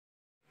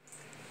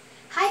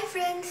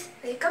friends,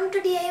 welcome to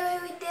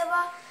DIY with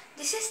Deva.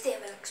 This is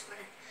Deva.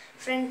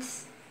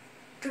 Friends,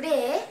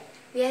 today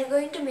we are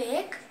going to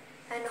make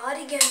an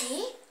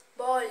origami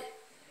ball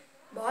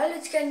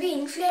which can be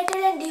inflated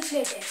and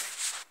deflated.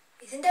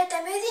 Isn't that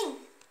amazing?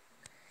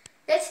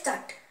 Let's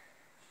start.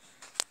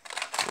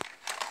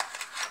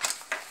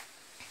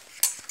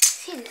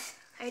 See this,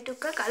 I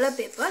took a color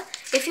paper.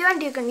 If you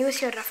want, you can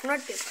use your rough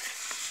note paper.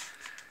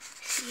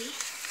 See,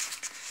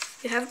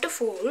 you have to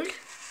fold like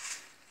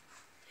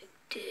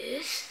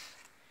this.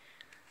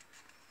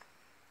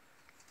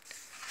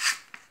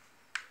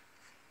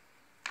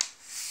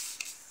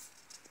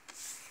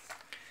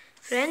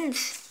 Friends,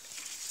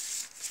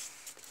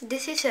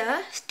 this is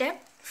a step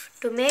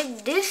to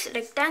make this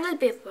rectangle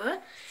paper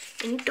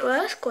into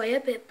a square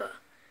paper.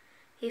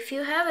 If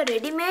you have a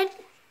ready-made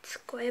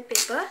square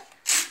paper,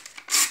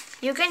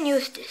 you can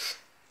use this.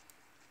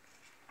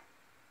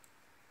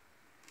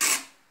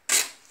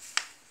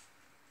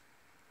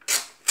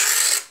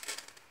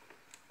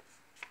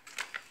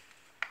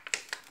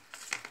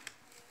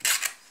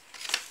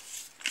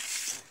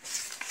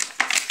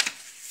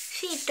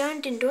 See, it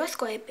turned into a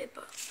square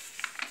paper.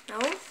 Now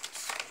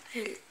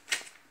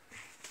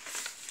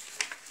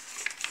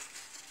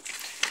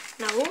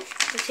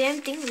the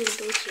same thing we'll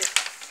do here.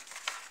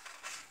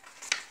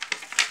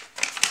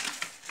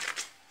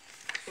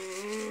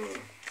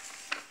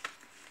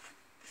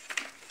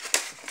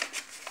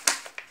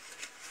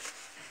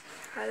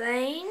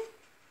 Align.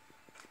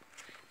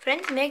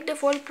 Friends, make the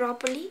fold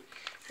properly,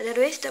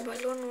 otherwise the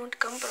balloon won't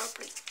come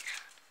properly.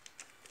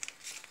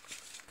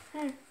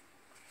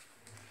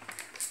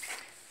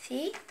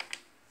 See,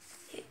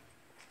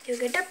 you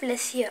get a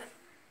plus here.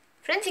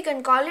 Friends, you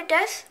can call it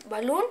as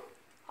balloon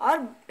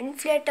or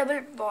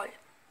inflatable ball.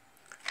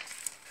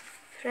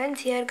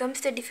 Friends, here comes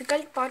the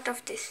difficult part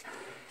of this.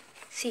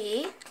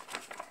 See,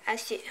 I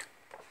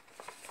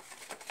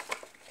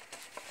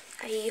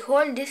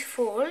hold this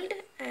fold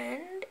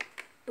and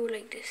do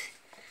like this.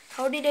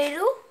 How did I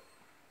do?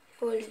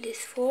 Hold this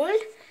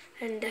fold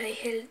and I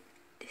held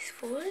this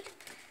fold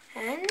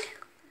and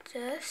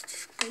just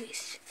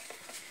squeeze.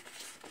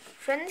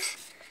 Friends,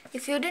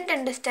 if you didn't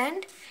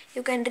understand,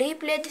 you can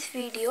replay this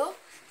video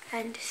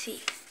and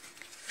see.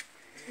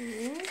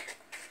 And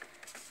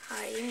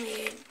I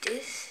made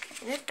this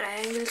in a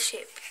triangle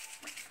shape.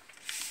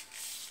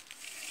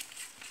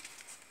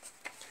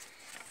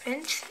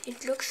 Friends,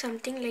 it looks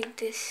something like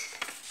this.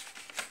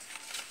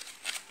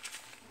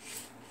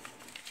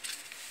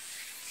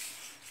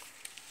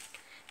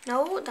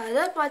 Now the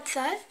other parts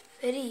are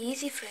very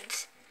easy,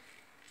 friends.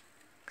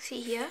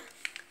 See here,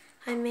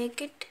 I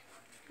make it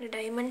in a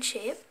diamond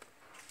shape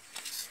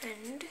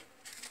and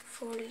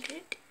fold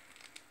it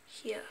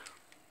here.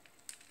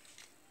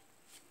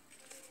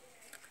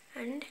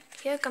 And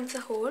here comes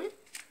a hole.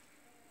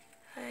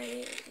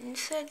 I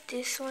insert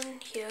this one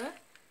here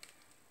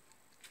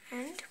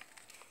and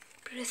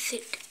press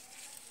it.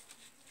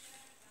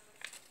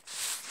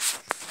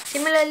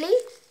 Similarly,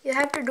 you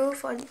have to do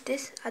for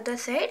this other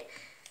side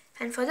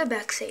and for the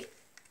back side.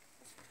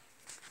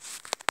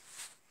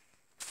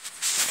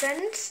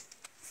 Friends,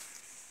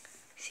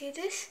 see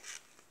this?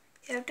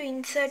 You have to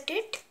insert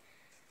it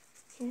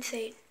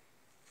inside.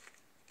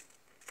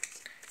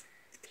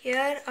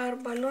 Here our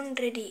balloon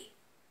ready.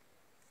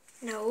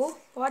 Now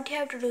what you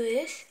have to do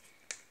is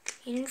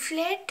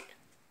inflate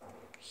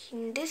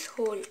in this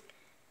hole.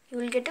 You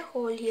will get a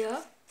hole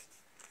here.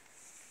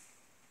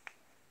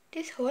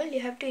 This hole you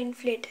have to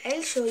inflate. I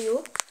will show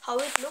you how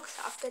it looks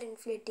after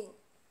inflating.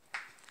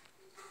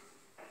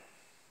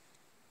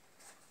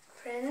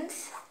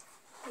 Friends,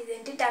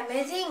 isn't it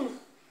amazing?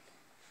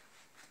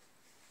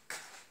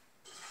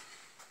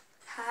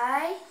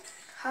 Hi,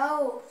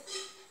 how?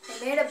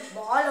 I made a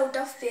ball out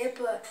of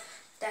paper,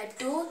 that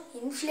too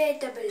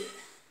inflatable.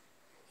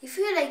 If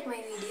you like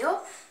my video,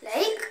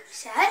 like,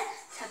 share,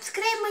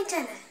 subscribe my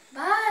channel.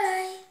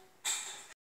 Bye.